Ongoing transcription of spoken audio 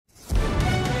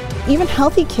Even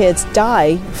healthy kids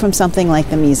die from something like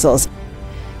the measles.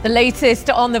 The latest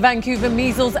on the Vancouver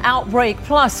measles outbreak,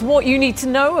 plus what you need to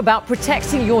know about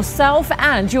protecting yourself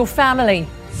and your family.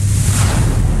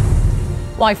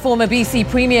 Why former BC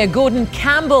Premier Gordon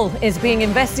Campbell is being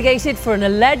investigated for an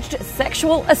alleged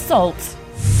sexual assault.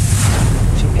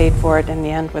 She paid for it in the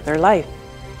end with her life.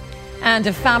 And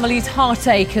a family's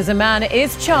heartache as a man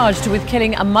is charged with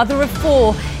killing a mother of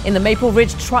 4 in the Maple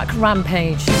Ridge truck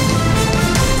rampage.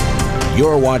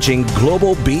 You're watching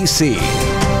Global BC.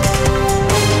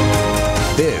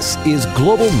 This is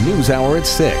Global News Hour at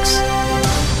 6.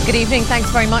 Good evening. Thanks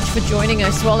very much for joining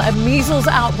us. Well, a measles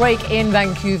outbreak in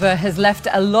Vancouver has left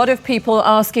a lot of people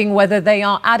asking whether they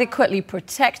are adequately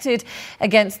protected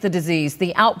against the disease.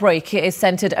 The outbreak is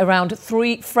centred around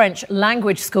 3 French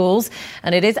language schools,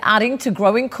 and it is adding to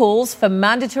growing calls for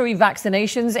mandatory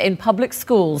vaccinations in public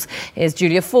schools. Here's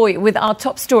Julia Foy with our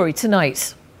top story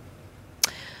tonight.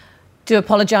 Do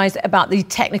apologise about the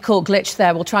technical glitch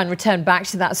there. We'll try and return back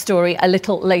to that story a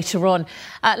little later on.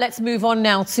 Let's move on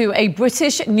now to a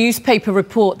British newspaper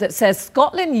report that says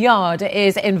Scotland Yard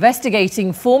is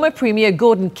investigating former Premier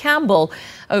Gordon Campbell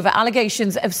over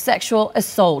allegations of sexual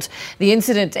assault. The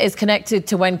incident is connected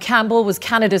to when Campbell was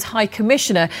Canada's High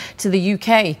Commissioner to the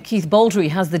UK. Keith Baldry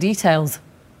has the details.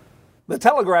 The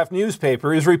Telegraph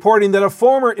newspaper is reporting that a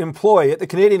former employee at the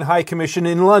Canadian High Commission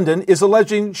in London is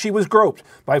alleging she was groped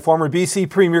by former BC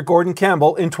Premier Gordon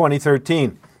Campbell in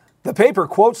 2013. The paper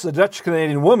quotes the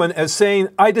Dutch-Canadian woman as saying,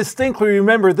 "I distinctly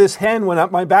remember this hand went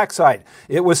up my backside.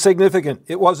 It was significant.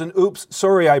 It wasn't, oops,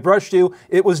 sorry I brushed you.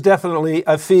 It was definitely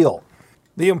a feel."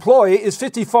 The employee is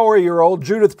 54-year-old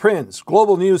Judith Prinz.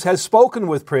 Global News has spoken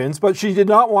with Prinz, but she did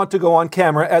not want to go on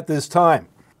camera at this time.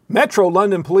 Metro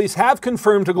London police have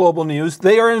confirmed to Global News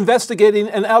they are investigating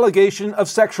an allegation of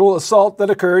sexual assault that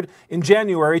occurred in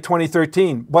January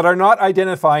 2013, but are not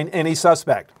identifying any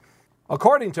suspect.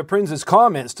 According to Prinz's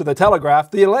comments to the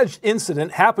Telegraph, the alleged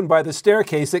incident happened by the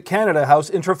staircase at Canada House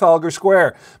in Trafalgar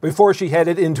Square before she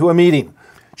headed into a meeting.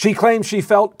 She claims she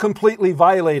felt completely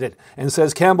violated and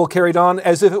says Campbell carried on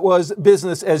as if it was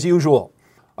business as usual.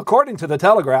 According to the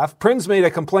Telegraph, Prinz made a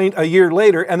complaint a year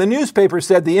later, and the newspaper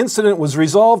said the incident was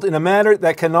resolved in a manner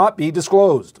that cannot be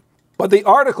disclosed. But the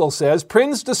article says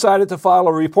Prinz decided to file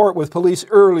a report with police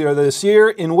earlier this year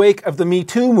in wake of the Me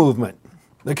Too movement.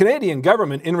 The Canadian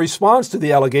government, in response to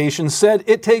the allegations, said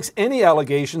it takes any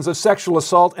allegations of sexual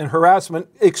assault and harassment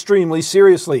extremely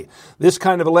seriously. This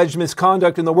kind of alleged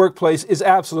misconduct in the workplace is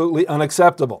absolutely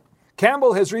unacceptable.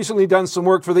 Campbell has recently done some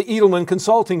work for the Edelman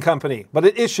Consulting Company, but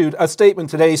it issued a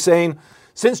statement today saying,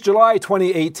 since July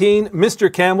 2018,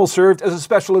 Mr. Campbell served as a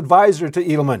special advisor to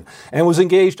Edelman and was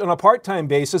engaged on a part-time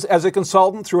basis as a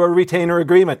consultant through a retainer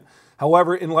agreement.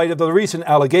 However, in light of the recent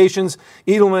allegations,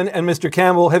 Edelman and Mr.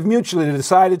 Campbell have mutually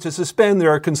decided to suspend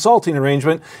their consulting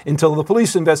arrangement until the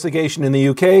police investigation in the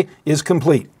UK is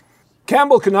complete.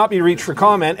 Campbell could not be reached for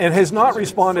comment and has not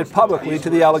responded publicly to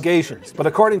the allegations. But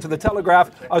according to the Telegraph,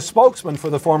 a spokesman for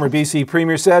the former BC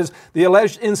Premier says the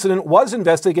alleged incident was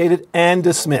investigated and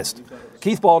dismissed.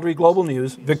 Keith Baldry, Global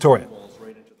News, Victoria.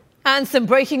 And some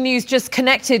breaking news just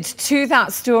connected to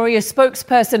that story. A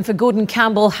spokesperson for Gordon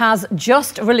Campbell has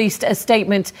just released a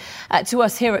statement to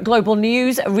us here at Global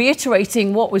News,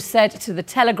 reiterating what was said to the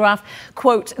Telegraph.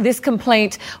 Quote, this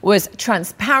complaint was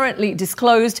transparently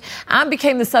disclosed and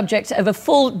became the subject of a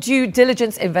full due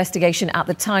diligence investigation at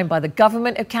the time by the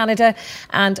Government of Canada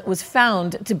and was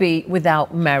found to be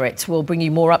without merit. We'll bring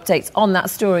you more updates on that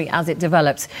story as it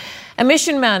develops. A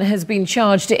Mission man has been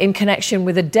charged in connection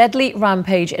with a deadly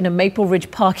rampage in a Maple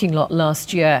Ridge parking lot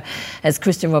last year. As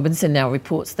Kristen Robinson now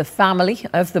reports, the family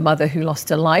of the mother who lost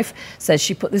her life says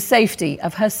she put the safety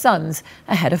of her sons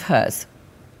ahead of hers.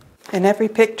 In every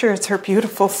picture, it's her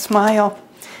beautiful smile.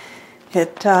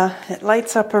 It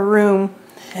lights up a room,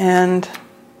 and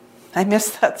I miss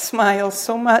that smile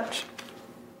so much.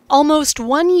 Almost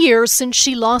 1 year since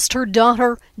she lost her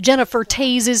daughter, Jennifer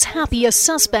Tays is happy a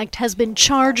suspect has been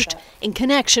charged in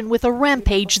connection with a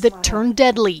rampage that turned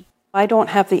deadly. I don't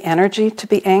have the energy to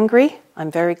be angry.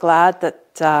 I'm very glad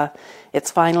that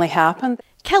it's finally happened.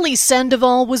 Kelly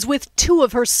Sandoval was with 2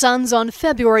 of her sons on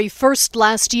February 1st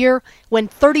last year when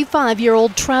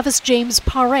 35-year-old Travis James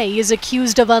Paré is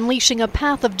accused of unleashing a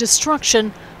path of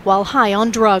destruction while high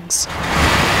on drugs.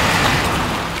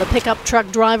 The pickup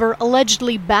truck driver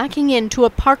allegedly backing into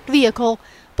a parked vehicle,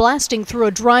 blasting through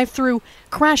a drive-through,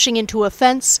 crashing into a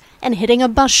fence, and hitting a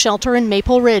bus shelter in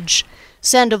Maple Ridge.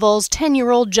 Sandoval's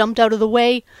 10-year-old jumped out of the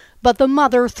way, but the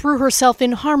mother threw herself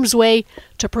in harm's way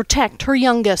to protect her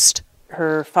youngest.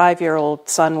 Her 5-year-old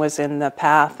son was in the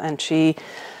path, and she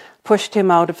pushed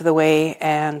him out of the way,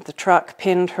 and the truck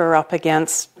pinned her up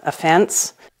against a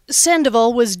fence.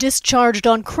 Sandoval was discharged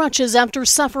on crutches after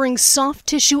suffering soft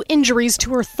tissue injuries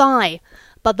to her thigh.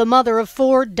 But the mother of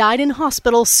 4 died in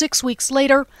hospital 6 weeks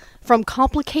later from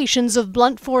complications of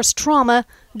blunt force trauma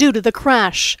due to the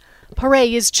crash.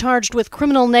 Paré is charged with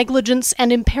criminal negligence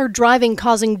and impaired driving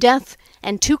causing death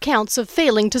and 2 counts of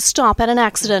failing to stop at an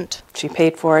accident. She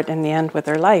paid for it in the end with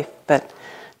her life, but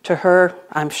to her,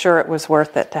 I'm sure it was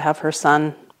worth it to have her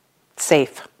son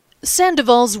safe.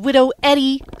 Sandoval's widow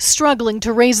Eddie struggling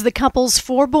to raise the couple's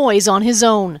 4 boys on his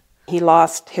own. He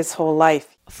lost his whole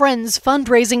life. Friends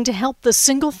fundraising to help the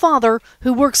single father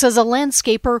who works as a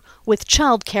landscaper with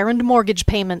childcare and mortgage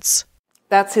payments.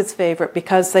 That's his favorite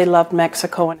because they loved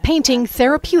Mexico. Painting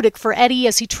therapeutic for Eddie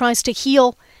as he tries to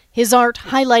heal, his art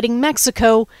highlighting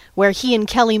Mexico, where he and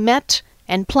Kelly met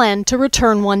and planned to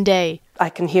return one day. I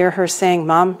can hear her saying,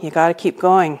 "Mom, you got to keep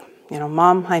going. You know,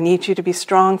 Mom, I need you to be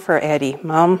strong for Eddie.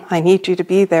 Mom, I need you to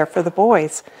be there for the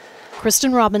boys."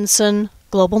 Kristen Robinson,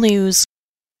 Global News.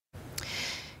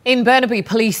 In Burnaby,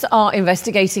 police are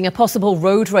investigating a possible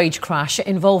road rage crash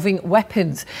involving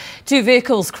weapons. 2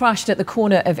 vehicles crashed at the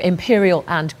corner of Imperial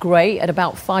and Grey at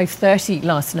about 5:30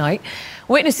 last night.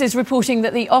 Witnesses reporting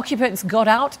that the occupants got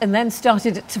out and then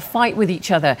started to fight with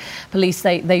each other. Police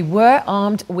say they were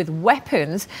armed with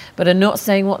weapons, but are not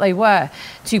saying what they were.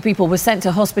 2 people were sent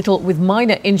to hospital with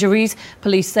minor injuries.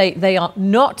 Police say they are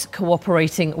not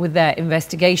cooperating with their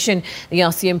investigation. The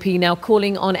RCMP now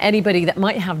calling on anybody that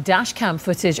might have dashcam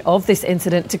footage of this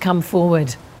incident to come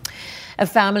forward. A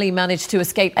family managed to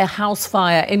escape a house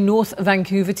fire in North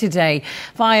Vancouver today.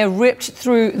 Fire ripped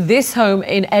through this home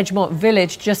in Edgemont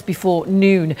Village just before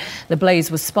noon. The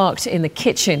blaze was sparked in the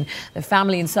kitchen. The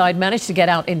family inside managed to get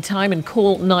out in time and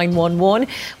call 911.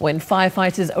 When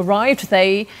firefighters arrived,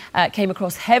 they came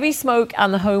across heavy smoke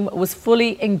and the home was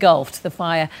fully engulfed. The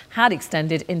fire had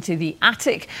extended into the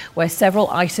attic where several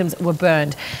items were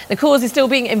burned. The cause is still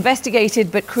being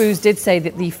investigated, but crews did say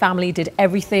that the family did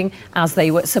everything as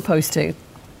they were supposed to.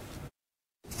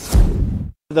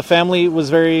 The family was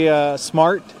very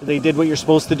smart. They did what you're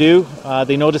supposed to do.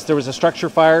 They noticed there was a structure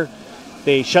fire.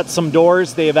 They shut some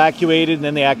doors, they evacuated, and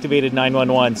then they activated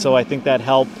 911. So I think that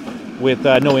helped with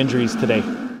no injuries today.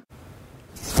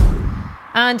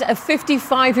 And a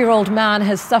 55-year-old man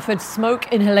has suffered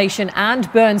smoke inhalation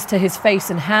and burns to his face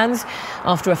and hands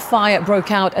after a fire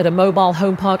broke out at a mobile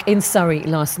home park in Surrey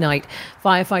last night.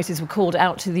 Firefighters were called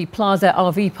out to the Plaza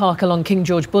RV park along King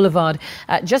George Boulevard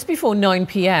just before 9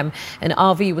 p.m. An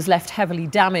RV was left heavily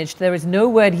damaged. There is no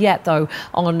word yet, though,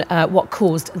 on what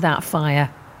caused that fire.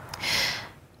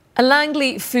 A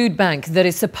Langley food bank that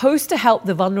is supposed to help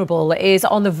the vulnerable is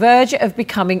on the verge of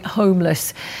becoming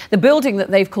homeless. The building that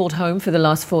they've called home for the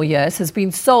last 4 years has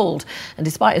been sold, and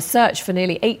despite a search for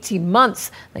nearly 18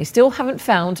 months, they still haven't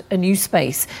found a new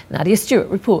space. Nadia Stewart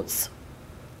reports.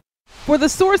 For the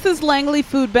Sources Langley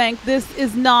Food Bank, this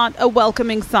is not a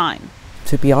welcoming sign.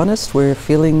 To be honest, we're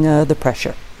feeling the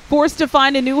pressure. Forced to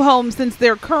find a new home since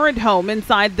their current home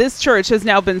inside this church has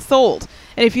now been sold.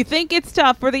 And if you think it's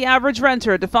tough for the average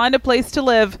renter to find a place to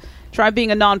live, try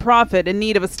being a nonprofit in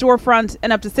need of a storefront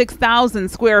and up to 6,000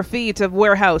 square feet of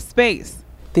warehouse space.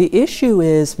 The issue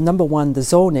is, number one, the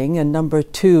zoning, and number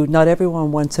two, not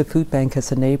everyone wants a food bank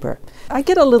as a neighbor. I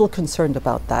get a little concerned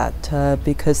about that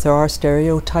because there are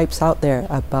stereotypes out there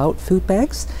about food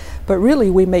banks, but really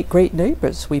we make great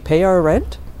neighbors. We pay our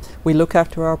rent, we look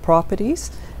after our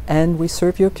properties, and we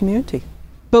serve your community.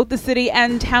 Both the city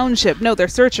and township know they're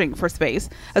searching for space,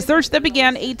 a search that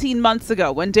began 18 months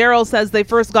ago when Daryl says they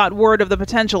first got word of the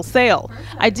potential sale.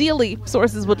 Ideally,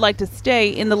 Sources would like to stay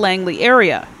in the Langley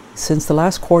area. Since the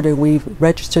last quarter, we've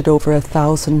registered over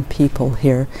 1,000 people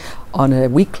here. On a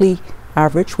weekly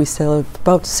average, we sell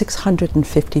about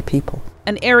 650 people.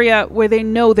 An area where they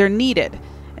know they're needed.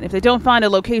 And if they don't find a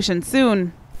location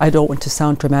soon... I don't want to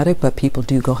sound dramatic, but people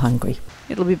do go hungry.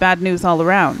 It'll be bad news all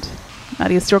around.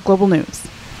 Nadia Stewart, Global News.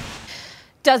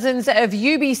 Dozens of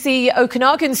UBC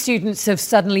Okanagan students have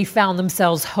suddenly found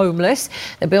themselves homeless.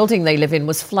 The building they live in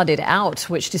was flooded out,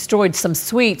 which destroyed some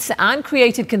suites and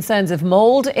created concerns of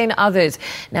mold in others.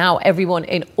 Now everyone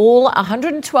in all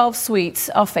 112 suites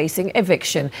are facing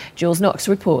eviction. Jules Knox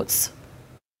reports.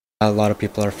 A lot of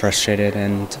people are frustrated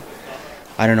and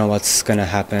I don't know what's going to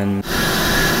happen.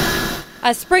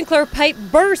 A sprinkler pipe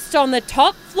burst on the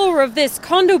top floor of this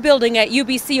condo building at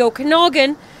UBC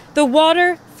Okanagan. The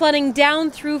water flooding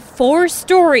down through 4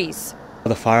 stories.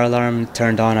 The fire alarm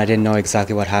turned on. I didn't know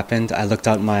exactly what happened. I looked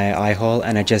out my eye hole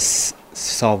and I just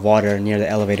saw water near the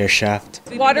elevator shaft.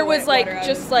 Water was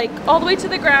just all the way to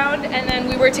the ground, and then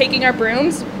we were taking our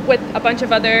brooms with a bunch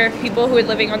of other people who were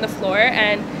living on the floor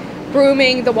and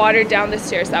brooming the water down the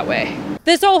stairs that way.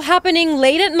 This all happening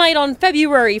late at night on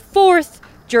February 4th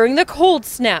during the cold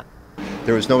snap.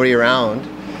 There was nobody around,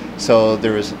 so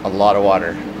there was a lot of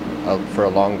water for a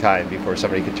long time before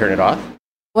somebody could turn it off.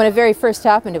 When it very first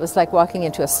happened, it was like walking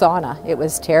into a sauna. It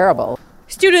was terrible.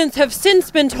 Students have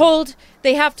since been told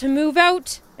they have to move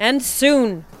out, and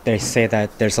soon. They say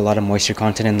that there's a lot of moisture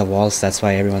content in the walls. That's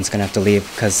why everyone's going to have to leave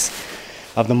because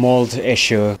of the mold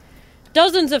issue.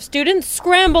 Dozens of students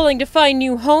scrambling to find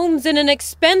new homes in an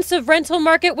expensive rental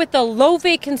market with a low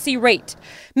vacancy rate.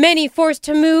 Many forced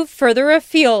to move further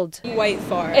afield. Quite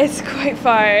far. It's quite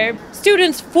far.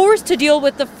 Students forced to deal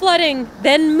with the flooding,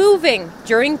 then moving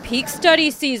during peak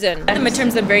study season. The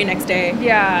midterms the very next day.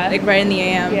 Yeah. Like right in the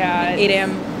a.m. Yeah. 8 a.m.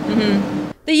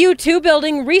 Mm-hmm. The U2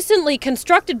 building, recently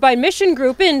constructed by Mission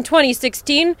Group in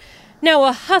 2016, now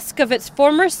a husk of its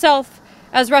former self,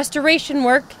 as restoration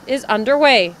work is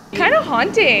underway. Kind of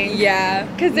haunting. Yeah.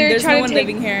 Because there's no one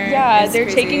living here. Yeah, it's they're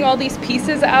crazy. taking all these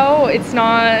pieces out.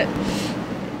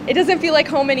 It doesn't feel like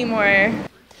home anymore.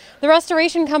 The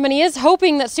restoration company is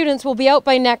hoping that students will be out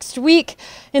by next week.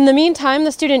 In the meantime,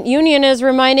 the student union is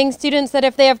reminding students that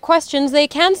if they have questions, they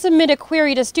can submit a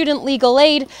query to Student Legal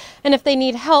Aid, and if they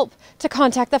need help, to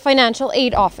contact the Financial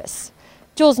Aid Office.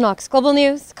 Jules Knox, Global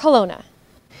News, Kelowna.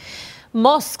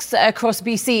 Mosques across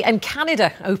BC and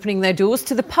Canada opening their doors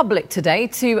to the public today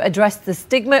to address the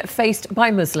stigma faced by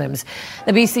Muslims.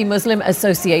 The BC Muslim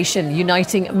Association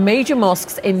uniting major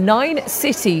mosques in 9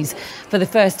 cities for the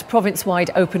first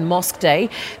province-wide Open Mosque Day.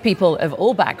 People of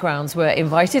all backgrounds were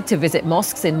invited to visit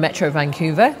mosques in Metro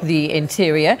Vancouver, the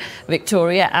Interior,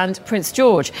 Victoria and Prince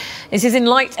George. This is in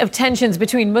light of tensions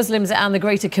between Muslims and the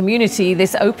greater community.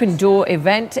 This open door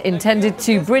event intended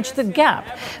to bridge the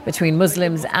gap between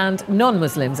Muslims and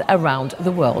non-Muslims around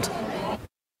the world.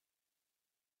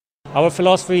 Our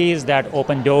philosophy is that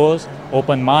open doors,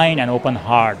 open mind and open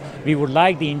heart. We would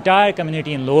like the entire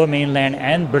community in Lower Mainland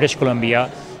and British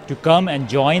Columbia to come and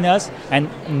join us and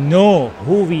know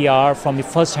who we are from the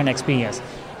first-hand experience.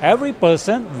 Every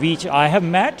person which I have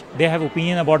met, they have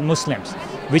opinion about Muslims,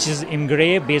 which is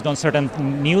engraved based on certain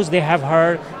news they have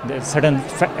heard, certain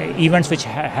events which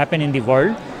happen in the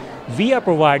world. We are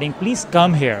providing, please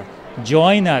come here,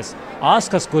 join us,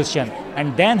 ask us questions,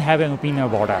 and then have an opinion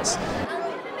about us.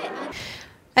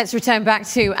 Let's return back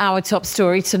to our top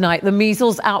story tonight. The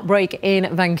measles outbreak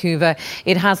in Vancouver.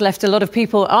 It has left a lot of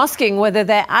people asking whether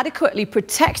they're adequately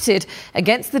protected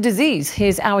against the disease.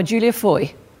 Here's our Julia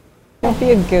Foy. Don't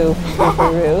be a goof,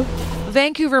 Peru.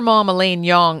 Vancouver mom Elaine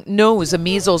Young knows a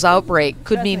measles outbreak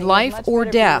could mean life or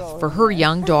death for her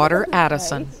young daughter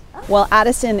Addison. Well,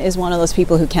 Addison is one of those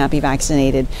people who can't be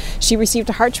vaccinated. She received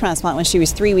a heart transplant when she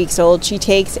was 3 weeks old. She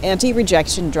takes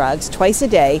anti-rejection drugs twice a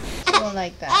day. I don't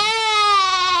like that.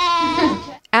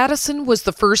 Addison was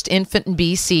the first infant in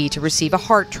BC to receive a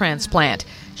heart transplant.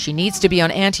 She needs to be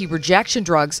on anti-rejection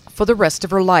drugs for the rest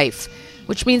of her life,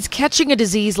 which means catching a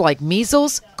disease like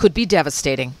measles could be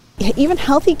devastating. Even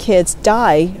healthy kids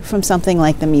die from something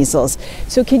like the measles.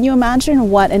 So can you imagine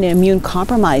what an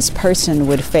immune-compromised person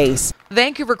would face?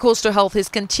 Vancouver Coastal Health is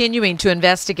continuing to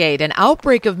investigate an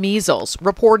outbreak of measles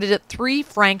reported at 3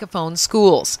 Francophone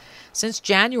schools. Since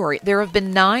January, there have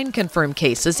been 9 confirmed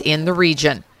cases in the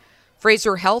region.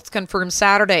 Fraser Health confirmed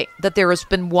Saturday that there has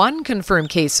been 1 confirmed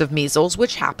case of measles,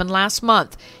 which happened last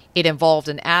month. It involved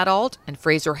an adult, and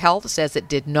Fraser Health says it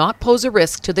did not pose a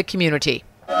risk to the community.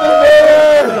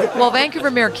 While Vancouver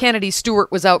Mayor Kennedy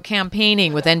Stewart was out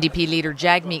campaigning with NDP leader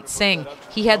Jagmeet Singh,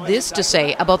 he had this to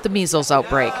say about the measles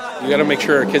outbreak. We got to make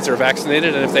sure our kids are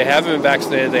vaccinated, and if they haven't been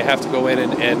vaccinated, they have to go in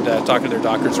and talk to their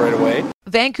doctors right away.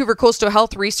 Vancouver Coastal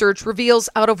Health research reveals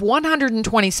out of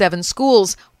 127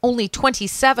 schools, only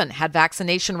 27 had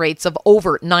vaccination rates of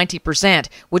over 90%,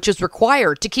 which is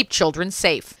required to keep children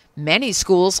safe. Many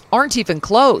schools aren't even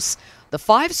close. The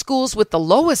 5 schools with the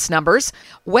lowest numbers: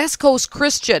 West Coast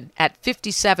Christian at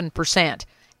 57%,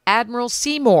 Admiral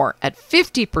Seymour at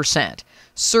 50%,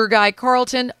 Sir Guy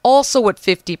Carleton also at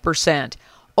 50%,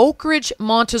 Oak Ridge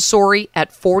Montessori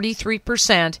at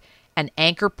 43%, and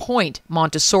Anchor Point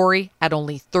Montessori at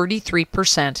only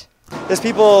 33%. There's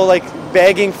people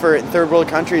begging for it in third world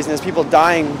countries, and there's people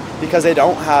dying because they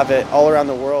don't have it all around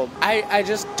the world. I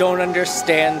just don't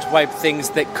understand why things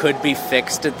that could be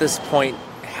fixed at this point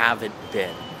haven't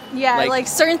been. Yeah,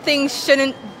 certain things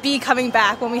shouldn't be coming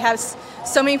back when we have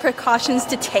so many precautions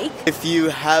to take. If you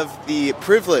have the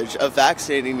privilege of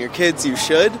vaccinating your kids, you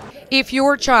should. If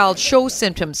your child shows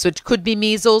symptoms which could be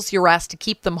measles, you're asked to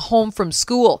keep them home from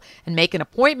school and make an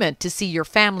appointment to see your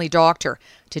family doctor.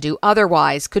 To do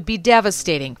otherwise could be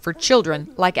devastating for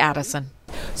children like Addison.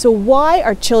 So why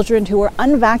are children who are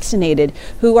unvaccinated,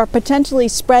 who are potentially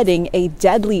spreading a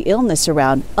deadly illness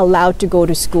around, allowed to go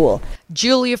to school?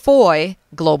 Julia Foy,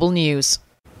 Global News.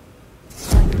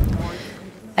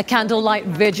 A candlelight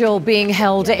vigil being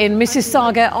held in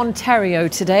Mississauga, Ontario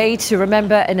today to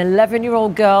remember an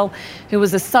 11-year-old girl who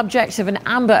was the subject of an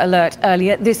Amber Alert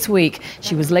earlier this week.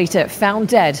 She was later found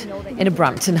dead in a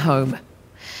Brampton home.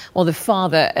 Well, the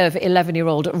father of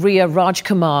 11-year-old Ria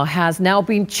Rajkumar has now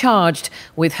been charged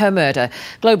with her murder.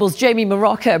 Global's Jamie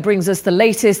Morocca brings us the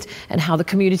latest and how the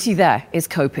community there is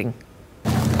coping.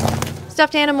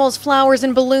 Stuffed animals, flowers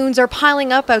and balloons are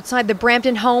piling up outside the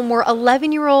Brampton home where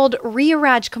 11-year-old Ria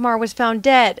Rajkumar was found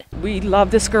dead. We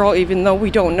love this girl even though we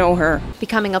don't know her.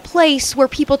 Becoming a place where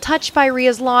people touched by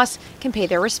Ria's loss can pay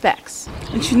their respects.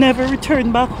 And she never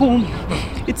returned back home.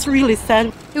 It's really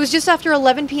sad. It was just after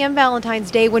 11 p.m. Valentine's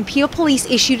Day when Peel Police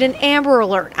issued an Amber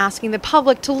Alert asking the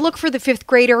public to look for the 5th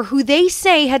grader who they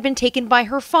say had been taken by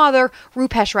her father,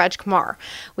 Rupesh Rajkumar.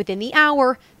 Within the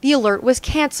hour, the alert was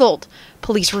cancelled.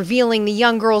 Police revealing the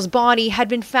young girl's body had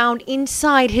been found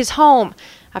inside his home.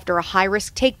 After a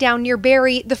high-risk takedown near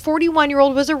Barrie, the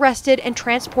 41-year-old was arrested and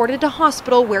transported to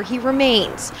hospital where he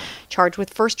remains. Charged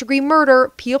with first-degree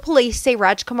murder, Peel Police say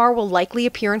Rajkumar will likely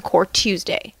appear in court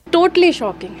Tuesday. Totally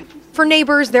shocking. For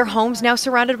neighbors, their homes now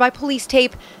surrounded by police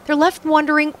tape, they're left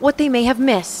wondering what they may have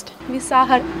missed. We saw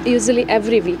her usually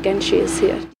every weekend she is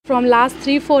here. From last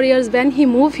 3-4 years when he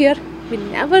moved here, we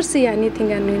never see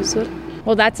anything unusual.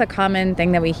 Well, that's a common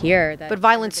thing that we hear. But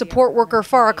violence support worker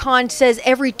Farah Khan says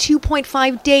every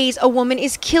 2.5 days a woman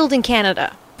is killed in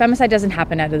Canada. Femicide doesn't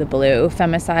happen out of the blue.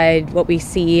 Femicide, what we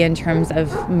see in terms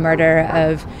of murder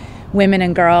of women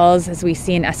and girls, as we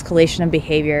see an escalation of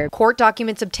behavior. Court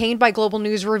documents obtained by Global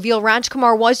News reveal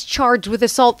Rajkumar was charged with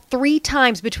assault 3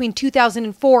 times between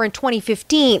 2004 and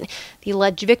 2015. The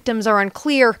alleged victims are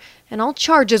unclear, and all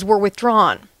charges were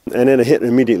withdrawn. And then it hit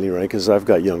immediately, right, because I've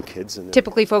got young kids.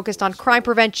 Typically focused on crime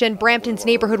prevention, Brampton's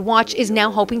Neighbourhood Watch is now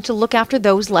hoping to look after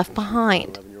those left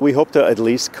behind. We hope to at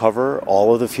least cover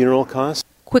all of the funeral costs.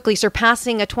 Quickly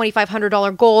surpassing a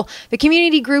 $2,500 goal, the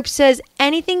community group says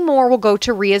anything more will go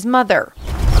to Ria's mother.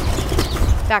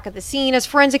 Back at the scene, as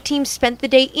forensic teams spent the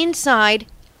day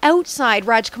outside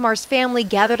Rajkumar's family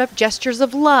gathered up gestures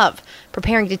of love,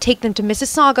 preparing to take them to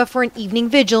Mississauga for an evening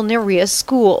vigil near Ria's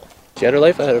school. She had her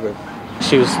life ahead of her.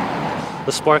 She was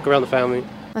the spark around the family.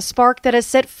 A spark that has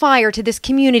set fire to this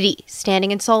community,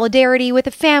 standing in solidarity with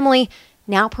the family,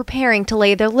 now preparing to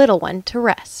lay their little one to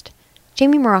rest.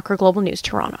 Jamie Morocco, Global News,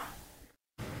 Toronto.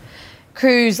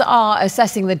 Crews are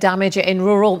assessing the damage in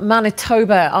rural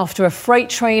Manitoba after a freight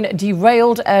train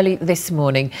derailed early this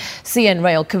morning. CN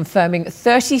Rail confirming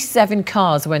 37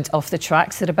 cars went off the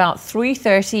tracks at about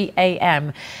 3:30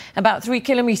 a.m. about 3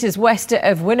 kilometres west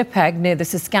of Winnipeg near the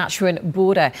Saskatchewan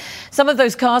border. Some of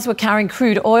those cars were carrying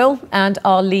crude oil and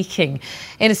are leaking.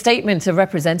 In a statement, a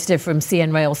representative from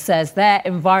CN Rail says their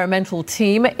environmental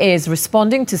team is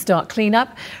responding to start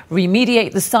cleanup,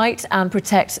 remediate the site and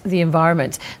protect the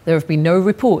environment. There have been no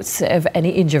reports of any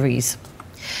injuries.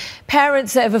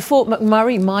 Parents of a Fort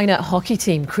McMurray minor hockey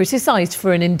team criticised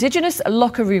for an Indigenous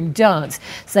locker room dance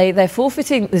say they're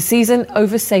forfeiting the season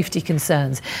over safety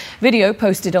concerns. Video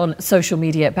posted on social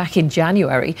media back in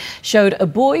January showed a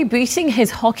boy beating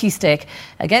his hockey stick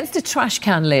against a trash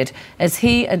can lid as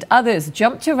he and others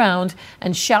jumped around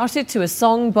and shouted to a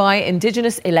song by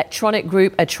Indigenous electronic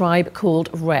group A Tribe Called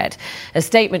Red. A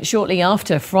statement shortly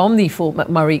after from the Fort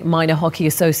McMurray Minor Hockey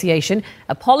Association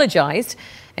apologised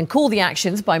and called the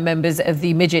actions by members of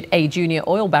the Midget A Junior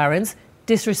Oil Barons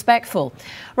disrespectful.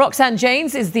 Roxanne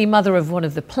Janes is the mother of one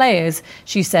of the players.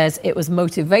 She says it was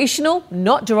motivational,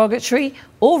 not derogatory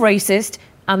or racist,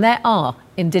 and there are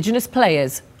Indigenous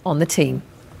players on the team.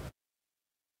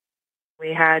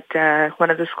 We had one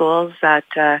of the schools that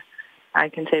I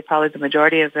can say probably the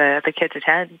majority of the kids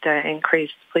attend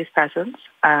increased police presence.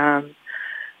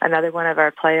 Another one of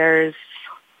our players,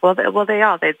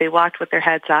 they walked with their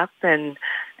heads up and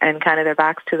kind of their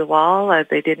backs to the wall.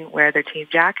 They didn't wear their team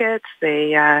jackets.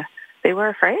 They were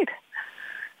afraid.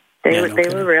 They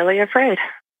were really afraid.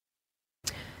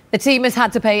 The team has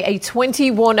had to pay a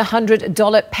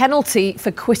 $2,100 penalty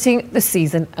for quitting the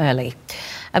season early.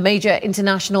 A major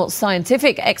international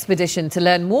scientific expedition to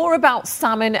learn more about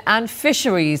salmon and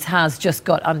fisheries has just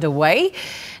got underway.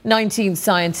 19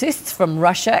 scientists from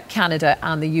Russia, Canada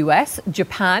and the US,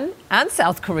 Japan and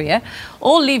South Korea,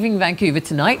 all leaving Vancouver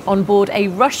tonight on board a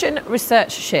Russian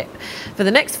research ship. For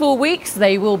the next 4 weeks,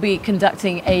 they will be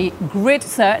conducting a grid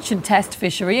search and test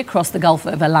fishery across the Gulf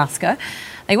of Alaska.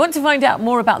 They want to find out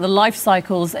more about the life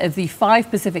cycles of the 5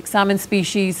 Pacific salmon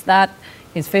species, that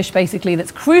is fish basically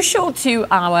that's crucial to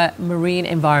our marine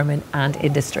environment and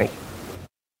industry.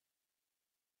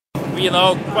 We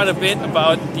know quite a bit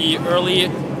about the early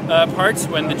parts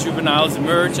when the juveniles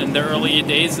emerge and the early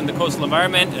days in the coastal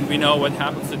environment, and we know what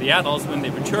happens to the adults when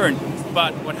they return.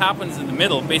 But what happens in the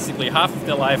middle, basically half of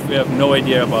their life, we have no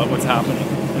idea about what's happening.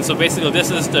 And so basically this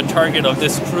is the target of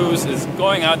this cruise, is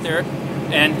going out there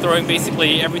and throwing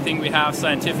basically everything we have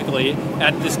scientifically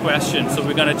at this question. So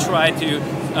we're going to try to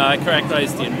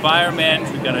characterize the environment,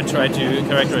 we're going to try to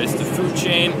characterize the food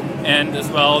chain, and as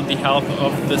well the health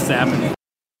of the salmon.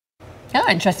 Oh,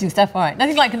 interesting stuff. All right.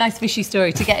 Nothing like a nice fishy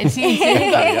story to get into.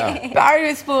 Barry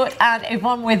with sport and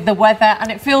Yvonne with the weather. And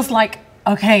it feels like,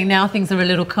 okay, now things are a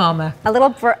little calmer. A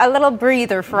little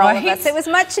breather for all of us. It was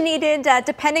much needed,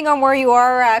 depending on where you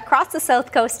are across the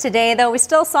south coast today, though we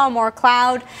still saw more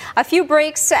cloud, a few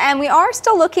breaks, and we are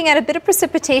still looking at a bit of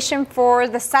precipitation for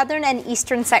the southern and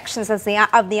eastern sections of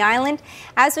the island.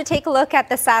 As we take a look at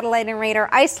the satellite and radar,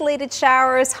 isolated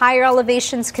showers, higher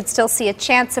elevations could still see a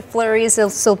chance of flurries. It'll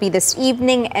still be this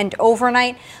evening and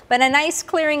overnight, but a nice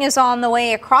clearing is on the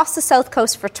way across the south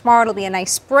coast for tomorrow. It'll be a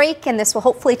nice break, and this will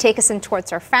hopefully take us into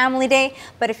towards our family day.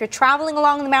 But if you're traveling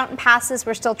along the mountain passes,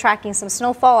 we're still tracking some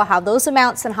snowfall, how those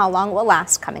amounts and how long it will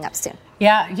last coming up soon.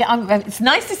 Yeah, it's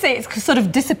nice to say it's sort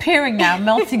of disappearing now,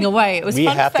 melting away. It was we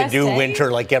fun have first to do day. Winter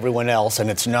like everyone else, and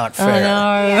it's not fair. I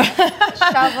know.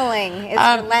 Yeah. Shoveling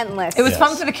is relentless. It was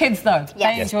fun for the kids, though.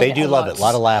 Yes, they do love it. A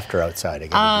lot of laughter outside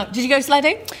again. Did you go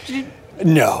sledding?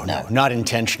 No, not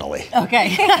intentionally.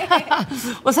 Okay.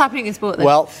 What's happening in sport then?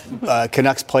 Well,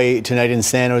 Canucks play tonight in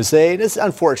San Jose. It's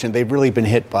unfortunate. They've really been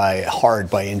hit hard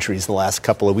by injuries the last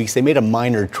couple of weeks. They made a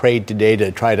minor trade today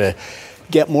to try to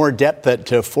get more depth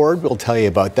at forward. We'll tell you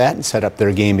about that and set up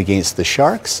their game against the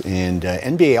Sharks. And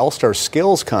NBA All-Star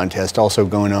Skills Contest also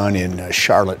going on in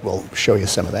Charlotte. We'll show you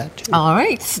some of that too. All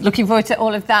right. Looking forward to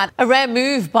all of that. A rare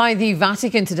move by the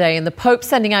Vatican today, and the Pope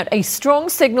sending out a strong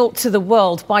signal to the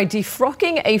world by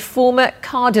defrocking a former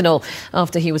cardinal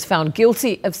after he was found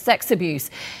guilty of sex abuse.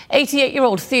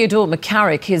 88-year-old Theodore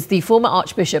McCarrick is the former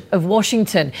Archbishop of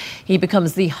Washington. He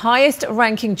becomes the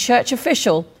highest-ranking church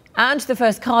official and the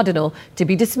first cardinal to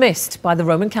be dismissed by the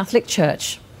Roman Catholic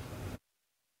Church.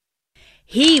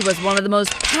 He was one of the most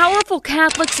powerful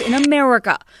Catholics in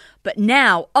America, but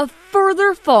now a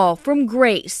further fall from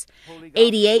grace.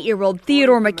 88-year-old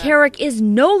Theodore McCarrick is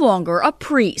no longer a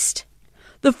priest.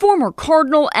 The former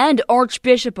cardinal and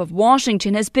Archbishop of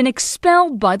Washington has been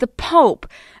expelled by the Pope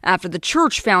after the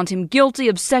church found him guilty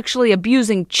of sexually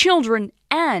abusing children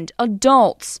and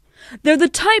adults. They're the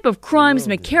type of crimes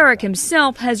McCarrick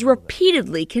himself has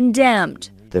repeatedly condemned.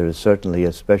 There is certainly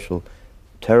a special,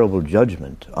 terrible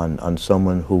judgment on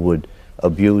someone who would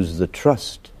abuse the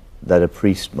trust that a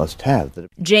priest must have.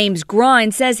 James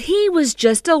Grind says he was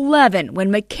just 11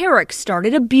 when McCarrick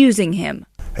started abusing him.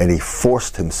 And he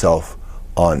forced himself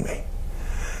on me.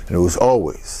 And it was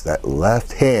always that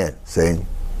left hand saying,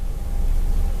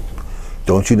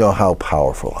 "Don't you know how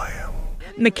powerful I am?"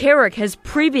 McCarrick has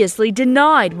previously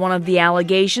denied one of the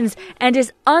allegations and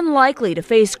is unlikely to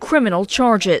face criminal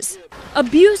charges.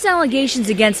 Abuse allegations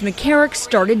against McCarrick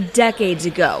started decades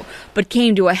ago, but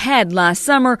came to a head last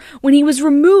summer when he was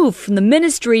removed from the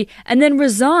ministry and then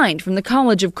resigned from the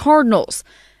College of Cardinals.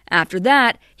 After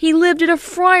that, he lived at a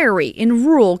friary in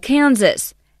rural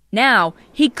Kansas. Now,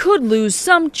 he could lose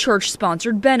some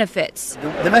church-sponsored benefits.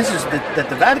 The message that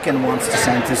the Vatican wants to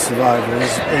send to survivors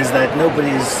is that nobody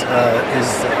is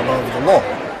above the law.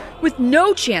 With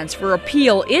no chance for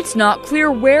appeal, it's not clear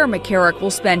where McCarrick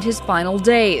will spend his final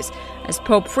days, as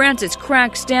Pope Francis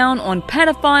cracks down on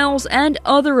pedophiles and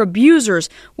other abusers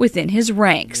within his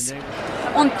ranks.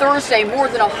 On Thursday, more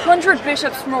than 100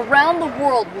 bishops from around the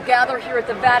world will gather here at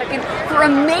the Vatican for a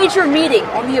major meeting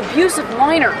on the abuse of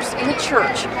minors in the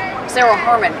church. Sarah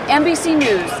Harmon, NBC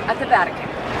News at the Vatican.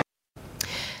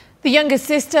 The younger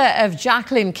sister of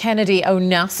Jacqueline Kennedy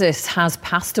Onassis has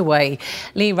passed away.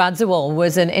 Lee Radziwill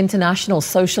was an international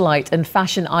socialite and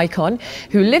fashion icon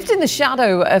who lived in the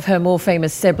shadow of her more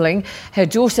famous sibling, her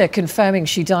daughter confirming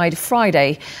she died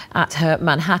Friday at her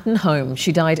Manhattan home.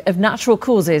 She died of natural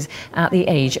causes at the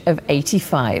age of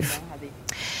 85.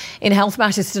 In Health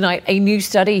Matters tonight, a new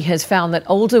study has found that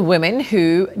older women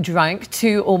who drank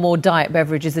 2 or more diet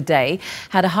beverages a day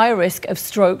had a higher risk of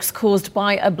strokes caused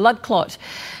by a blood clot.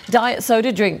 Diet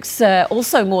soda drinks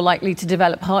also more likely to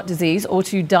develop heart disease or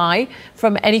to die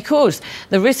from any cause.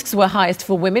 The risks were highest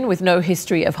for women with no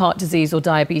history of heart disease or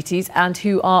diabetes and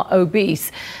who are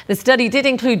obese. The study did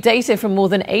include data from more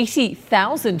than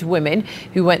 80,000 women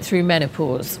who went through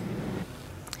menopause.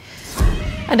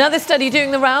 Another study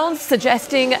doing the rounds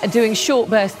suggesting doing short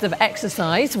bursts of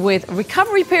exercise with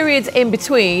recovery periods in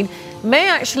between may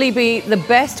actually be the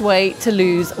best way to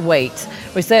lose weight.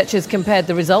 Researchers compared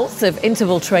the results of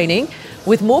interval training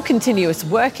with more continuous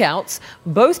workouts.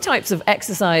 Both types of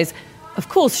exercise, of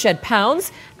course, shed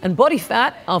pounds and body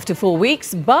fat after 4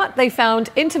 weeks, but they found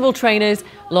interval trainers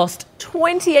lost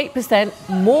 28%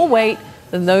 more weight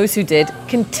than those who did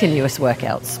continuous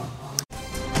workouts.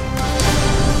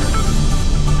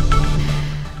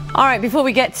 All right, before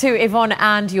we get to Yvonne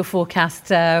and your forecast,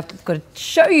 I've got to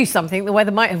show you something. The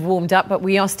weather might have warmed up, but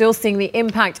we are still seeing the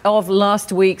impact of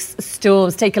last week's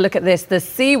storms. Take a look at this. The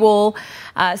seawall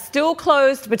still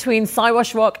closed between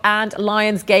Siwash Rock and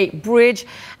Lions Gate Bridge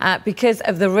because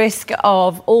of the risk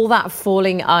of all that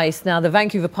falling ice. Now, the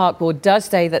Vancouver Park Board does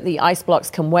say that the ice blocks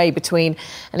can weigh between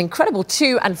an incredible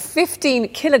 2 and 15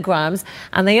 kilograms,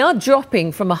 and they are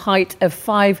dropping from a height of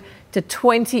 5 to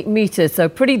 20 meters, so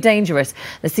pretty dangerous.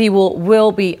 The seawall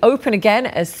will be open again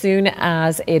as soon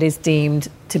as it is deemed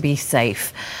to be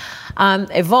safe.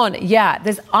 Yvonne, yeah,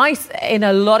 there's ice in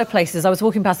a lot of places. I was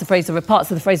walking past parts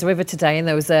of the Fraser River today, and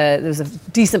there was a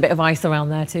decent bit of ice around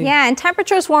there too. Yeah, and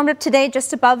temperatures warmed up today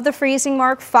just above the freezing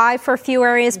mark, 5 for a few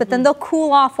areas, but then they'll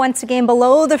cool off once again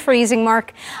below the freezing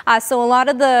mark. So a lot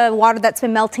of the water that's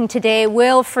been melting today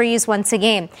will freeze once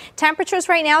again. Temperatures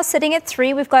right now sitting at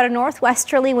 3. We've got a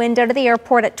northwesterly wind out of the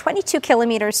airport at 22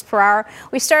 kilometers per hour.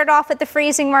 We started off at the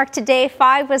freezing mark today.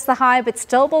 5 was the high, but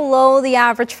still below the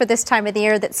average for this time of the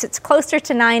year that sits closer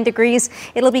to 9 degrees.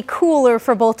 It'll be cooler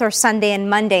for both our Sunday and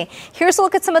Monday. Here's a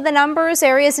look at some of the numbers.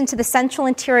 Areas into the central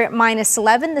interior at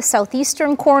 -11. The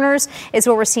southeastern corners is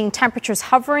where we're seeing temperatures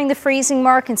hovering the freezing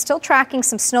mark and still tracking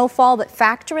some snowfall, but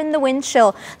factor in the wind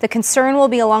chill. The concern will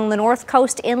be along the north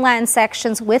coast inland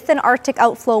sections with an Arctic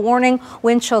outflow warning.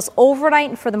 Wind chills overnight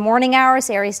and for the morning hours.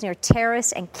 Areas near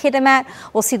Terrace and Kitimat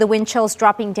will see the wind chills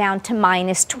dropping down to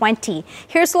 -20.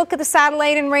 Here's a look at the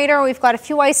satellite and radar. We've got a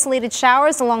few isolated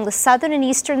showers along the southern and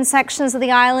eastern sections of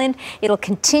the island. It'll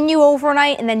continue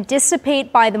overnight and then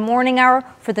dissipate by the morning hour.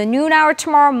 For the noon hour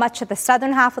tomorrow, much of the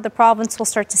southern half of the province will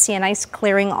start to see a nice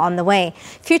clearing on the way.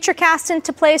 Future cast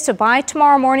into play, so by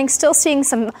tomorrow morning, still seeing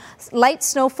some light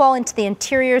snowfall into the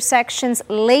interior sections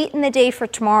late in the day for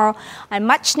tomorrow. A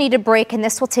much needed break, and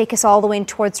this will take us all the way in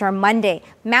towards our Monday.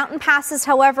 Mountain passes,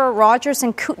 however, Rogers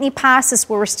and Kootenay Pass is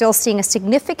where we're still seeing a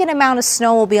significant amount of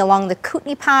snow will be along the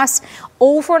Kootenay Pass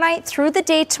overnight through the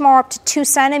day tomorrow up to 2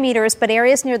 centimeters, but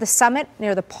areas near the summit,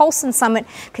 near the Paulson summit,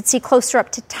 could see closer up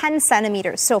to 10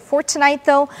 centimeters. So for tonight,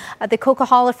 though, the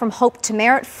Coquihalla from Hope to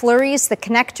Merritt, flurries, the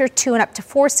connector 2 and up to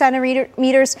 4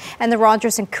 centimeters, and the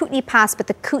Rogers and Kootenay Pass, but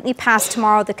the Kootenay Pass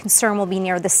tomorrow, the concern will be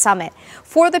near the summit.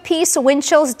 For the piece, wind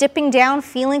chills dipping down,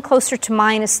 feeling closer to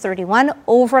 -31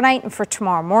 overnight and for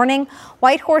tomorrow morning.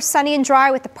 Whitehorse sunny and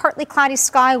dry with a partly cloudy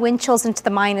sky, wind chills into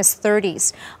the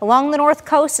 -30s. Along the north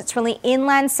coast, it's really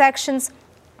inland sections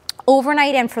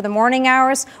overnight and for the morning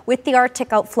hours with the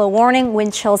Arctic outflow warning,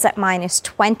 wind chills at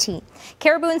 -20.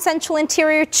 Caribou and central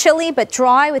interior chilly but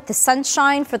dry with the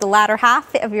sunshine for the latter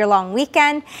half of your long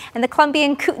weekend. And the Columbia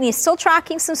and Kootenay is still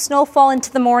tracking some snowfall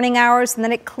into the morning hours, and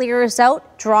then it clears out,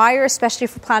 drier, especially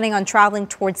if you're planning on traveling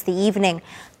towards the evening.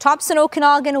 Thompson,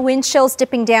 Okanagan, wind chills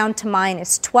dipping down to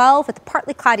 -12 with a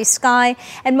partly cloudy sky,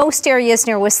 and most areas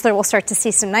near Whistler will start to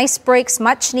see some nice breaks,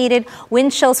 much needed.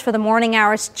 Wind chills for the morning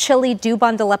hours, chilly, do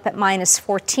bundle up at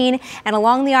 -14, and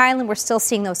along the island we're still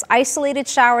seeing those isolated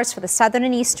showers for the southern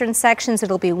and eastern sections.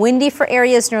 It'll be windy for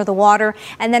areas near the water,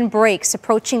 and then breaks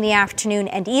approaching the afternoon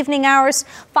and evening hours.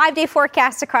 5-day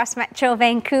forecast across Metro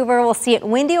Vancouver. We'll see it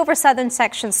windy over southern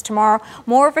sections tomorrow.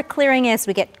 More of a clearing as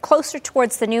we get closer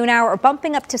towards the noon hour, or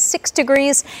bumping up to 6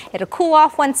 degrees. It'll cool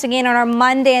off once again on our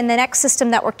Monday, and the next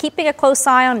system that we're keeping a close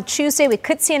eye on Tuesday, we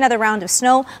could see another round of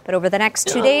snow, but over the next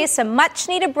 2 days, some much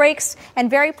needed breaks and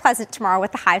very pleasant tomorrow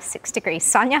with a high of 6 degrees.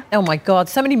 Sonia? Oh my God,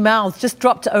 so many mouths just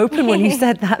dropped open when you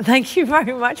said that. Thank you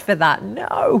very much for that.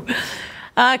 No.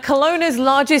 Kelowna's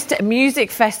largest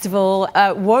music festival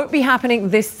won't be happening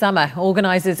this summer.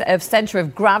 Organisers of Centre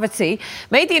of Gravity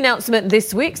made the announcement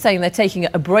this week, saying they're taking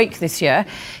a break this year.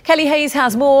 Kelly Hayes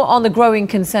has more on the growing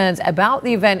concerns about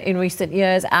the event in recent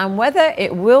years and whether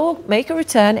it will make a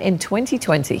return in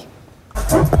 2020.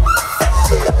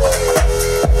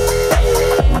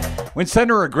 When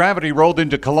Center of Gravity rolled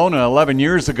into Kelowna 11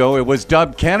 years ago, it was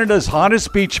dubbed Canada's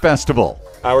hottest beach festival.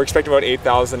 We're expecting about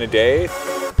 8,000 a day.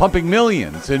 Pumping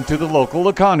millions into the local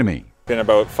economy. Been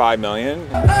about 5 million.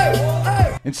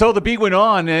 And so the beat went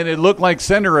on, and it looked like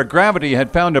Center of Gravity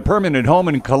had found a permanent home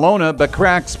in Kelowna, but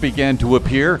cracks began to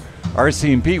appear.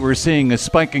 RCMP were seeing a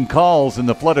spike in calls, and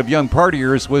the flood of young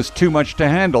partiers was too much to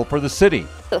handle for the city.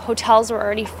 The hotels were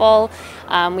already full.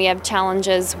 We have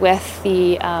challenges with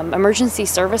the emergency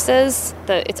services.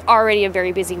 It's already a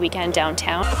very busy weekend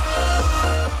downtown.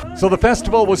 So the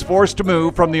festival was forced to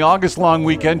move from the August long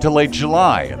weekend to late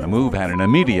July, and the move had an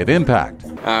immediate impact.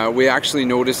 We actually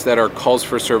noticed that our calls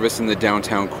for service in the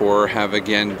downtown core have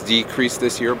again decreased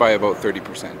this year by about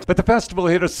 30%. But the festival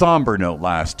hit a somber note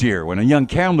last year when a young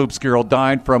Kamloops girl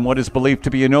died from what is believed to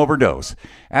be an overdose.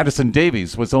 Addison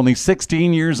Davies was only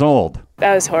 16 years old.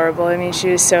 That was horrible. I mean, she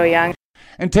was so young.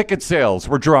 And ticket sales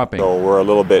were dropping. So we're a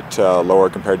little bit lower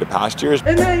compared to past years.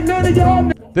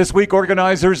 This week,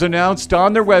 organizers announced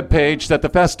on their webpage that the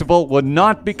festival would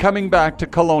not be coming back to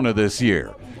Kelowna this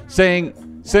year, saying,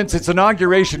 since its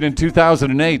inauguration in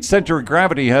 2008, Center of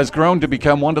Gravity has grown to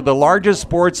become one of the largest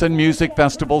sports and music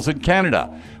festivals in Canada.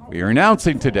 We are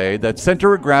announcing today that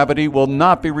Center of Gravity will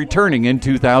not be returning in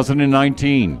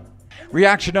 2019.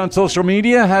 Reaction on social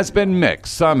media has been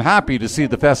mixed. Some happy to see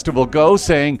the festival go,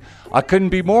 saying, I couldn't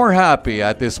be more happy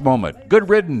at this moment. Good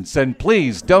riddance, and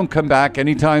please don't come back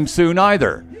anytime soon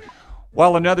either.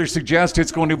 While another suggests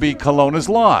it's going to be Kelowna's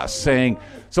loss, saying,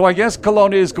 so I guess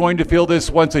Kelowna is going to feel this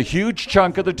once a huge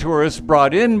chunk of the tourists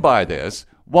brought in by this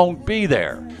won't be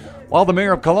there. While the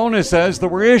mayor of Kelowna says there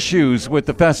were issues with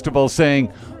the festival, saying,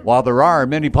 while there are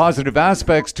many positive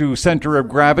aspects to Center of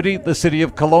Gravity, the city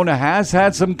of Kelowna has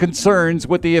had some concerns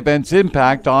with the event's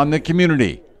impact on the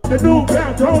community. The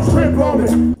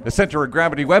Center of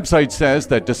Gravity website says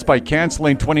that despite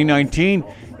canceling 2019,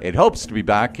 it hopes to be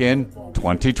back in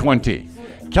 2020.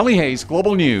 Kelly Hayes,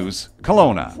 Global News,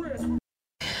 Kelowna.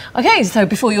 Okay, so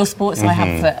before your sports, I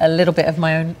have a little bit of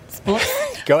my own sports.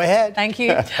 Go ahead. Thank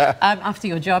you. After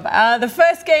your job. The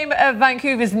first game of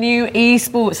Vancouver's new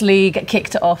eSports League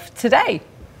kicked off today.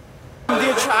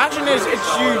 The attraction is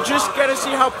you just get to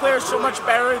see how players so much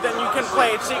better than you can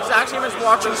play. It's the exact same as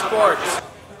watching sports.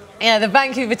 Yeah, the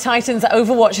Vancouver Titans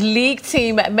Overwatch League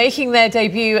team making their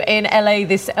debut in LA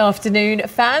this afternoon.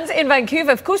 Fans in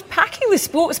Vancouver, of course, packing the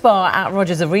sports bar at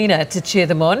Rogers Arena to cheer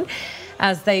them on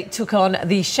as they took on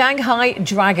the Shanghai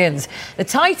Dragons. The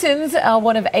Titans are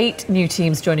one of 8 new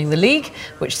teams joining the league,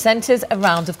 which centres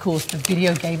around, of course, the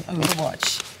video game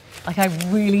Overwatch.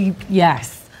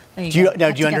 Yes. Do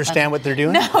you understand what they're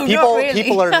doing? No, not really.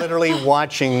 People are literally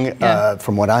watching,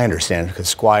 from what I understand, because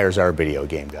Squires are video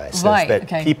game guys. Right, that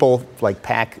okay. People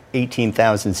pack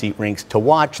 18,000 seat rinks to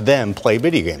watch them play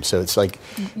video games. So it's like,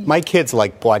 my kids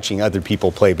like watching other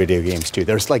people play video games too.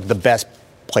 There's the best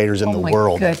players in the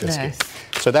world at this game.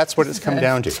 So that's what it's come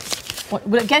down to.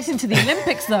 Will it get into the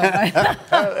Olympics, though?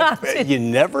 Right? You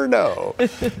never know.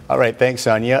 All right, thanks,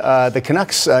 Sonia. The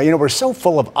Canucks, were so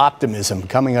full of optimism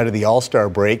coming out of the All-Star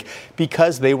break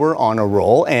because they were on a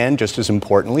roll, and just as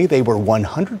importantly, they were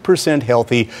 100%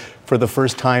 healthy for the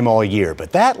first time all year.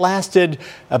 But that lasted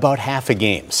about half a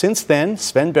game. Since then,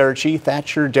 Sven Baertschi,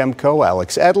 Thatcher Demko,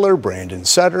 Alex Edler, Brandon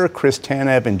Sutter, Chris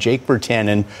Tanev, and Jake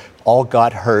Virtanen all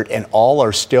got hurt, and all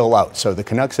are still out. So the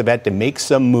Canucks have had to make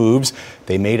some moves.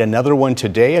 They made another one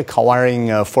today,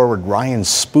 acquiring forward Ryan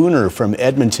Spooner from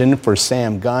Edmonton for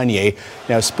Sam Gagner.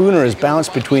 Now, Spooner has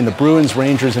bounced between the Bruins,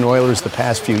 Rangers, and Oilers the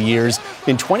past few years.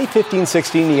 In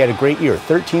 2015-16, he had a great year.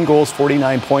 13 goals,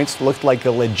 49 points, looked like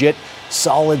a legit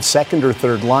solid second or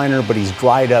third liner, but he's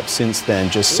dried up since then.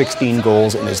 Just 16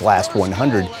 goals in his last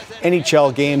 100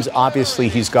 NHL games. Obviously,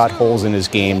 he's got holes in his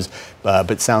games,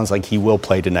 but sounds like he will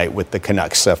play tonight with the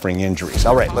Canucks suffering injuries.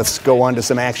 All right, let's go on to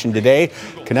some action today.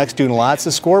 Canucks doing lots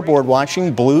of scoreboard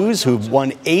watching. Blues, who've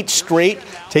won 8 straight,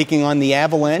 taking on the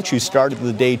Avalanche, who started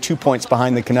the day 2 points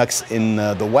behind the Canucks in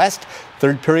the West.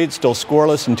 Third period still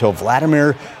scoreless until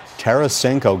Vladimir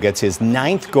Tarasenko gets his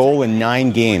 9th goal in 9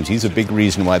 games. He's a big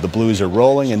reason why the Blues are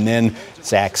rolling. And then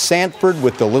Zach Sanford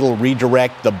with the little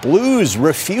redirect. The Blues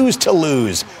refuse to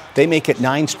lose. They make it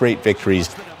 9 straight victories,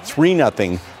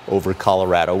 3-0 over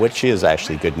Colorado, which is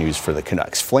actually good news for the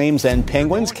Canucks. Flames and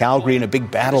Penguins, Calgary in a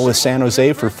big battle with San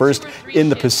Jose for first in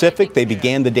the Pacific. They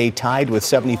began the day tied with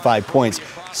 75 points.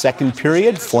 Second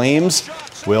period, Flames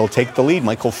will take the lead.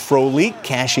 Michael Frolik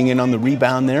cashing in on the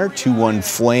rebound there, 2-1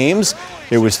 Flames.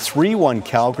 It was 3-1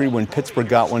 Calgary when Pittsburgh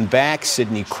got one back.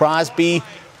 Sidney Crosby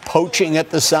poaching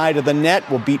at the side of the net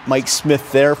will beat Mike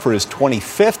Smith there for his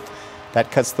 25th.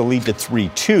 That cuts the lead to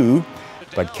 3-2.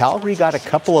 But Calgary got a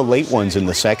couple of late ones in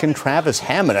the second. Travis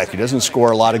Hamonic, who doesn't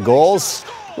score a lot of goals,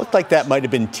 looked like that might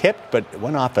have been tipped, but it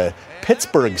went off a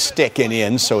Pittsburgh stick and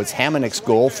in, so it's Hamonic's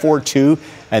goal, 4-2.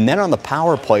 And then on the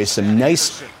power play, some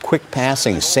nice quick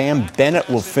passing. Sam Bennett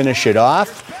will finish it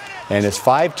off, and it's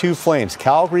 5-2 Flames.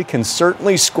 Calgary can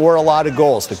certainly score a lot of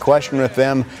goals. The question with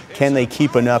them, can they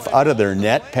keep enough out of their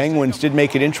net? Penguins did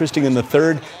make it interesting in the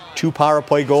third. 2 power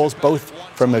play goals, both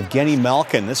from Evgeny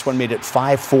Malkin. This one made it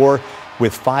 5-4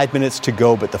 with 5 minutes to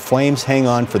go, but the Flames hang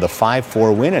on for the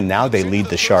 5-4 win, and now they lead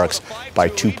the Sharks by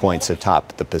 2 points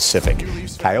atop the Pacific.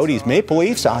 Coyotes Maple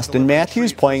Leafs, Austin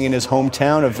Matthews playing in his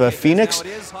hometown of Phoenix.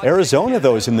 Arizona,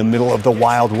 though, is in the middle of the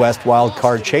Wild West wild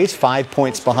card chase, 5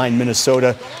 points behind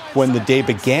Minnesota when the day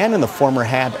began, and the former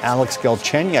Hab Alex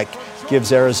Galchenyuk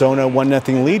gives Arizona a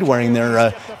 1-0 lead wearing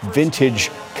their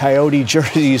vintage Coyote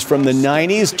jerseys from the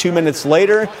 90s. 2 minutes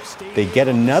later, they get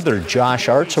another Josh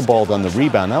Archibald on the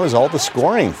rebound. That was all the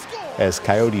scoring as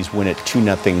Coyotes win it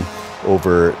 2-0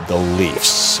 over the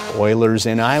Leafs. Oilers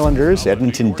and Islanders.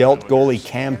 Edmonton dealt goalie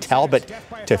Cam Talbot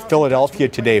to Philadelphia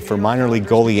today for minor league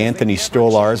goalie Anthony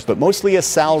Stolarz, but mostly a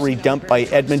salary dump by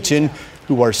Edmonton,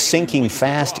 who are sinking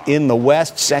fast in the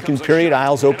West. Second period,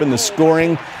 Isles open the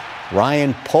scoring.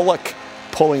 Ryan Pulock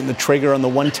pulling the trigger on the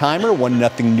one-timer,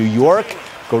 1-0 New York.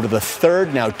 Go to the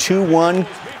third, now 2-1.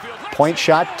 Point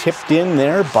shot tipped in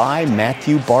there by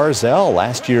Matthew Barzal.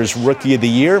 Last year's Rookie of the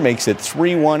Year makes it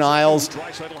 3-1 Isles,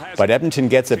 but Edmonton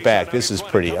gets it back. This is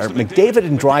pretty. McDavid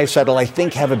and Draisaitl, I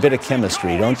think, have a bit of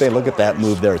chemistry, don't they? Look at that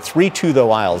move there. 3-2,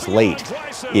 though, Isles late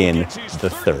in the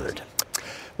third.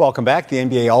 Welcome back. The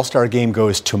NBA All-Star Game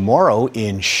goes tomorrow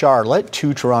in Charlotte.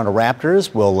 2 Toronto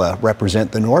Raptors will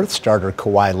represent the North. Starter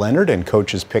Kawhi Leonard and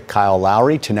coaches pick Kyle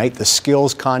Lowry. Tonight, the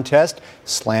skills contest,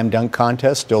 slam dunk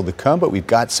contest still to come, but we've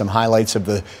got some highlights of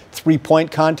the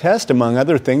three-point contest. Among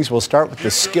other things, we'll start with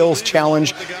the skills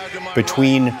challenge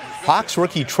between Hawks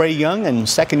rookie Trae Young and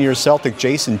second-year Celtic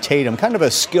Jason Tatum. Kind of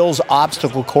a skills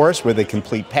obstacle course where they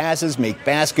complete passes, make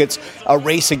baskets, a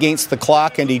race against the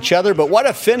clock and each other. But what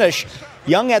a finish.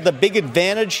 Young had the big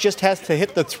advantage, just has to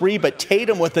hit the three, but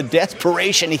Tatum with a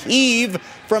desperation heave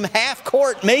from half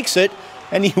court makes it,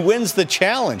 and he wins the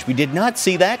challenge. We did not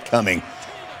see that coming.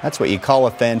 That's what you call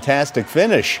a fantastic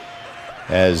finish.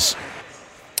 As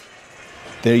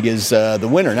there is the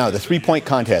winner. Now, the three-point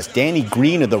contest. Danny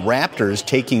Green of the Raptors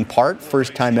taking part,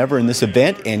 first time ever in this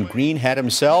event, and Green had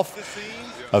himself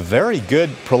a very good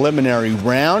preliminary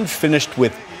round, finished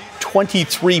with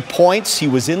 23 points. He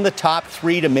was in the top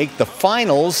 3 to make the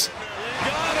finals.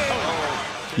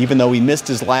 Even though he missed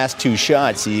his last 2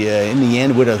 shots, he in the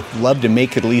end would have loved to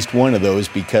make at least one of those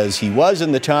because he was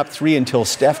in the top 3 until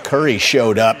Steph Curry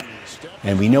showed up.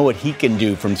 And we know what he can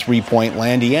do from three-point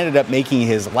land. He ended up making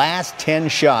his last 10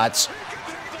 shots,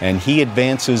 and he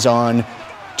advances on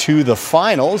to the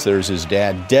finals. There's his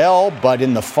dad, Dell, but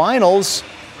in the finals,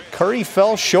 Curry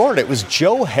fell short. It was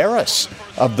Joe Harris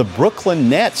of the Brooklyn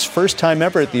Nets, first time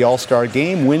ever at the All-Star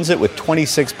Game, wins it with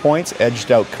 26 points,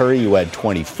 edged out Curry, who had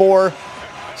 24.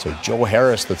 So Joe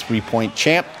Harris, the three-point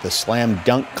champ, the slam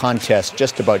dunk contest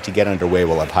just about to get underway.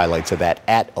 We'll have highlights of that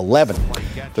at 11.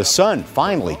 The sun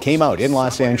finally came out in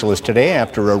Los Angeles today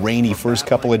after a rainy first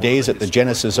couple of days at the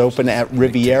Genesis Open at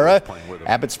Riviera.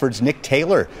 Abbotsford's Nick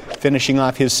Taylor finishing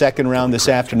off his second round this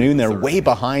afternoon. They're way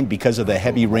behind because of the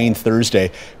heavy rain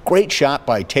Thursday. Great shot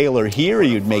by Taylor here.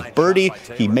 He'd make birdie.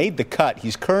 He made the cut.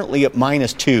 He's currently at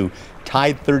 -2.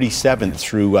 Tied 37th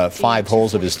through 5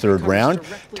 holes of his third round.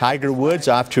 Tiger Woods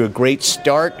off to a great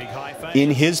start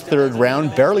in his third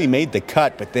round. Barely made the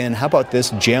cut, but then how about this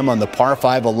gem on the par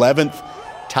 5 11th?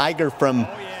 Tiger from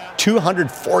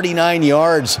 249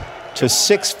 yards to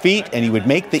 6 feet, and he would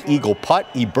make the eagle putt.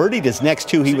 He birdied his next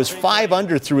 2. He was 5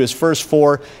 under through his first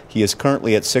 4. He is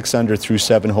currently at 6 under through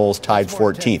 7 holes, tied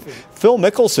 14th. Phil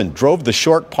Mickelson drove the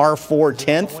short par 4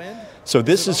 10th. So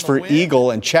this is for eagle,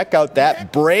 and check out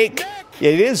that break.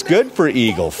 It is good for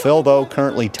eagle. Phil, though,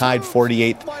 currently tied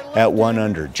 48th at 1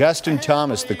 under. Justin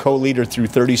Thomas, the co-leader through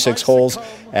 36 holes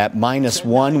at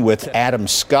 -1 with Adam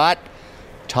Scott.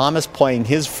 Thomas playing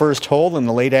his first hole in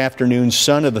the late afternoon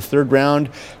sun of the third round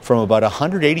from about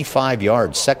 185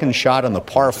 yards. Second shot on the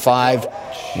par 5,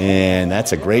 and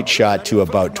that's a great shot to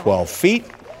about 12 feet.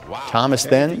 Thomas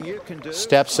then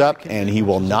steps up, and he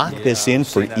will knock this in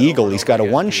for eagle. He's got a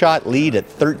one-shot lead at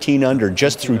 13 under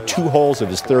just through 2 holes of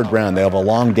his third round. They have a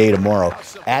long day tomorrow.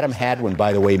 Adam Hadwin,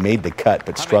 by the way, made the cut,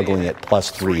 but struggling at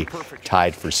 +3,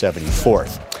 tied for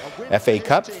 74th. FA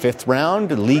Cup, 5th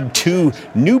round, League 2,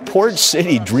 Newport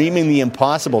City dreaming the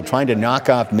impossible, trying to knock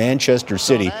off Manchester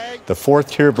City, the 4th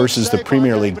tier versus the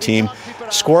Premier League team.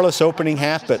 Scoreless opening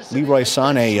half, but Leroy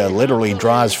Sané literally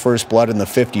draws first blood in the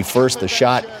 51st. The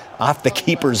shot off the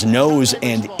keeper's nose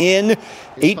and in.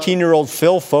 18-year-old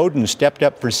Phil Foden stepped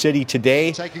up for City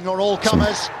today. Some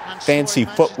fancy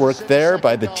footwork there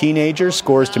by the teenager,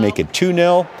 scores to make it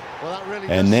 2-0.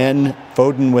 And then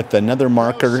Foden with another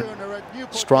marker.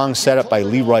 Strong setup by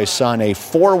Leroy Sané.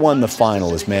 4-1 the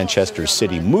final as Manchester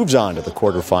City moves on to the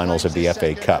quarterfinals of the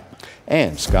FA Cup.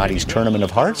 And Scotty's Tournament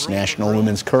of Hearts, National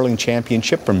Women's Curling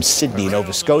Championship from Sydney,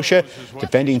 Nova Scotia.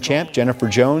 Defending champ Jennifer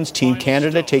Jones, Team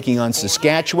Canada taking on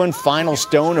Saskatchewan. Final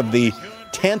stone of the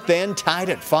 10th end, tied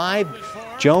at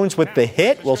 5. Jones with the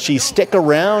hit. Will she stick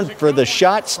around for the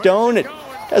shot stone? It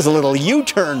does a little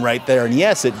U-turn right there, and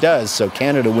yes, it does. So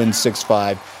Canada wins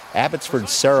 6-5.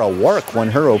 Abbotsford's Sarah Warwick won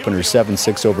her opener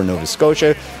 7-6 over Nova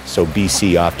Scotia, so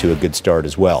BC off to a good start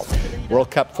as well. World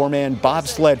Cup four-man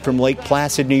bobsled from Lake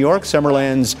Placid, New York.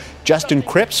 Summerland's Justin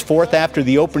Cripps, fourth after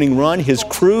the opening run. His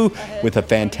crew with a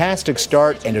fantastic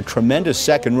start and a tremendous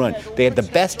second run. They had the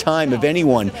best time of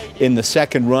anyone in the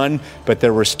second run, but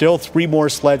there were still 3 more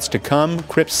sleds to come.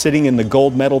 Cripps sitting in the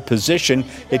gold medal position.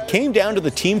 It came down to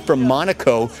the team from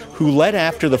Monaco, who led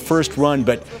after the first run,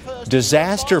 but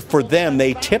disaster for them.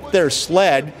 They tipped their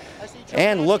sled,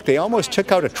 and look, they almost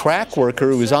took out a track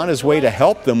worker who was on his way to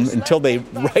help them until they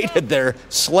righted their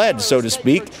sled, so to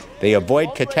speak. They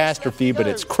avoid catastrophe, but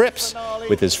it's Cripps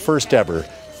with his first ever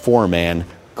four-man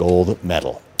gold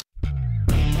medal.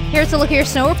 Here's a look at your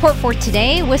snow report for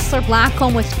today. Whistler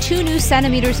Blackcomb with 2 new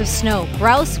centimeters of snow.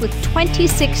 Grouse with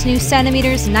 26 new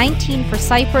centimeters, 19 for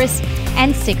Cypress,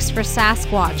 and 6 for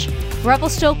Sasquatch.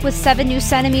 Revelstoke with 7 new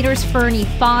centimeters, Fernie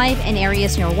 5, and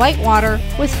areas near Whitewater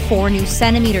with 4 new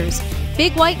centimeters.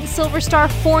 Big White and Silver Star,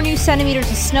 4 new centimeters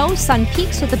of snow. Sun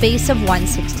Peaks with a base of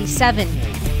 167.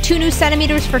 2 new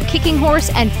centimeters for Kicking Horse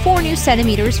and 4 new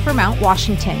centimeters for Mount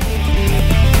Washington.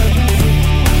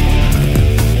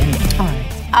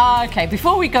 Okay,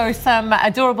 before we go, some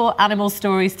adorable animal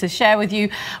stories to share with you.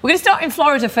 We're going to start in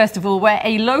Florida, first of all, where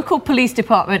a local police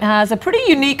department has a pretty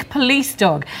unique police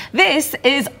dog. This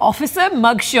is Officer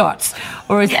Mugshot,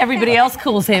 or as everybody else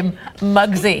calls him,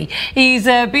 Mugsy. He's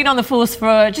been on the force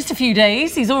for just a few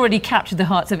days. He's already captured the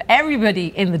hearts of everybody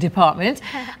in the department.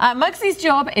 Mugsy's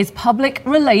job is public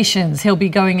relations. He'll be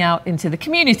going out into the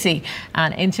community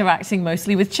and interacting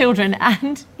mostly with children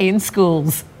and in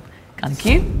schools. Kind of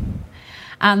cute.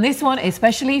 And this one is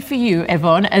especially for you,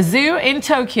 Yvonne. A zoo in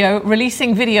Tokyo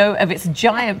releasing video of its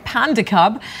giant panda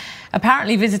cub.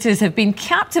 Apparently, visitors have been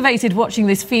captivated watching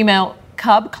this female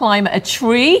cub climb a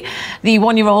tree. The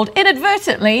 1-year-old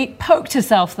inadvertently poked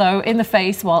herself, though, in the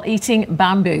face while eating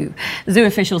bamboo. Zoo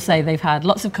officials say they've had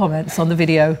lots of comments on the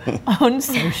video on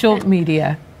social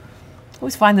media. I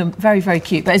always find them very, very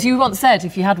cute. But as you once said,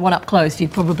 if you had one up close,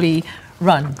 you'd probably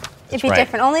run. It'd be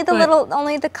different.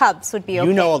 Only the cubs would be okay.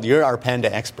 You know, you're our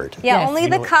panda expert. Yeah, yes. Only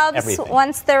the cubs. Everything.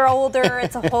 Once they're older,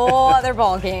 it's a whole other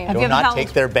ballgame. Do not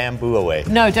take their bamboo away.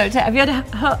 No, don't. Have you ever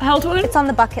held one? It's on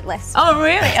the bucket list. Oh,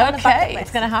 really? Okay,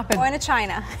 it's going to happen. Going to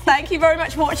China. Thank you very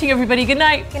much for watching, everybody. Good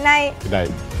night. Good night. Good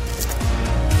night.